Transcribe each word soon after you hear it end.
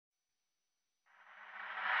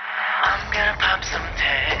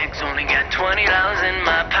Only got $20 in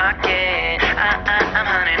my pocket. I'm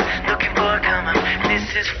hunting, looking for a come up. This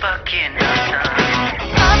is fucking awesome.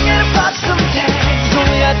 I'm gonna pop some tags.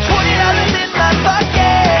 Only got $20 in my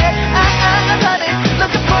pocket. I'm hunting,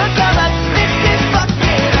 looking for a come up. This is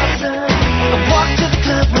fucking awesome. I walk to the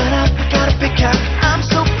club, run up, got a big cup. I'm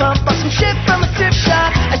so pumped, bought some shit from a thrift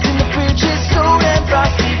shop. I seen the bridges so damn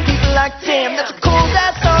frosty. People like, damn, that's a cold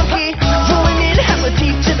ass donkey. Rolling in hella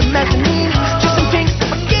deep to the mezzanine. Just some pink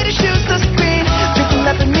spaghetti shoes, the screen. Drinking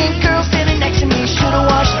up and mean girl standing next to me. Should've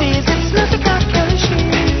washed these, it smells like cocktail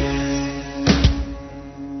sheets.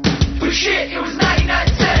 But shit, it was 99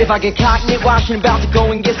 cents. If I get caught in it washing, about to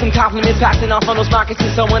go and get some compliments, passing off on those markets and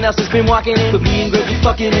someone else has been walking in. But me and girl be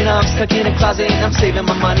fucking and I'm stuck in a closet and I'm saving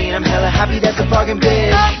my money and I'm hella happy that's a bargain,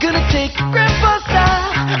 bitch. I'm gonna take your grandpa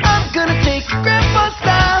style. I'm gonna take your grandpa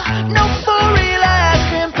style. No for real, I asked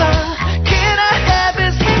grandpa, can I have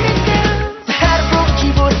his hand down? I had a broken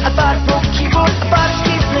keyboard, I bought a broken keyboard. I bought a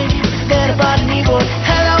ski slate, then I bought a kneeboard.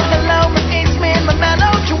 Hello, hello, my ace man, my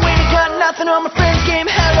mellow. You ain't got nothing on my friend's game,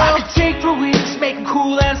 hello. I could take for weeks, make them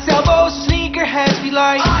cool and sell those sneakerheads be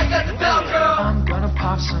like, I got the Velcro. I'm gonna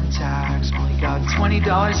pop some tags, only got $20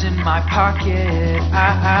 in my pocket.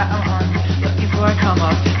 I'm hungry, looking for a come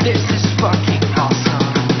up. This is fucking awesome.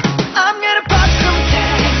 I'm gonna pop some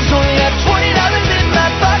tags, only got $20 in my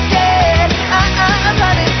pocket. I'm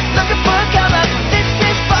hunting, looking for a come up. This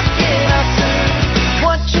is fucking awesome.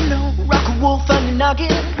 What you know, rock a wolf on your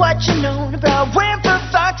nugget. What you know about wearing fur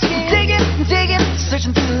fox skin? Digging,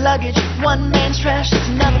 searching through the luggage. One man's trash, it's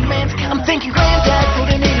another man's. I'm thinking granddad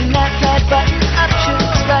putting in an outside button.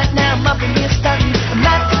 Options right now, I'm up in here starting. I'm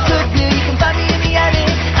at the good deal, you can find me in the alley.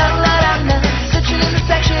 Out loud, searching in the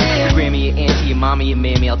section. Your Grammy, your auntie, your mommy, your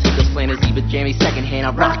mammy. I'll take those flannels, even jammies secondhand.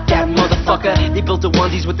 I'll rock that motherfucker. They built the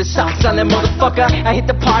onesies with the socks on that motherfucker. I hit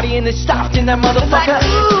the party and they stopped in that motherfucker. Like,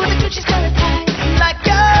 ooh, the Gucci's kinda tight. Like,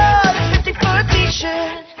 oh, it's 50 for a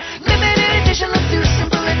t-shirt. Limited edition, let's do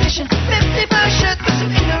simple edition. 50 for a shirt with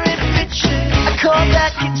some ignorant bitches. I call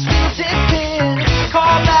that getting sweet.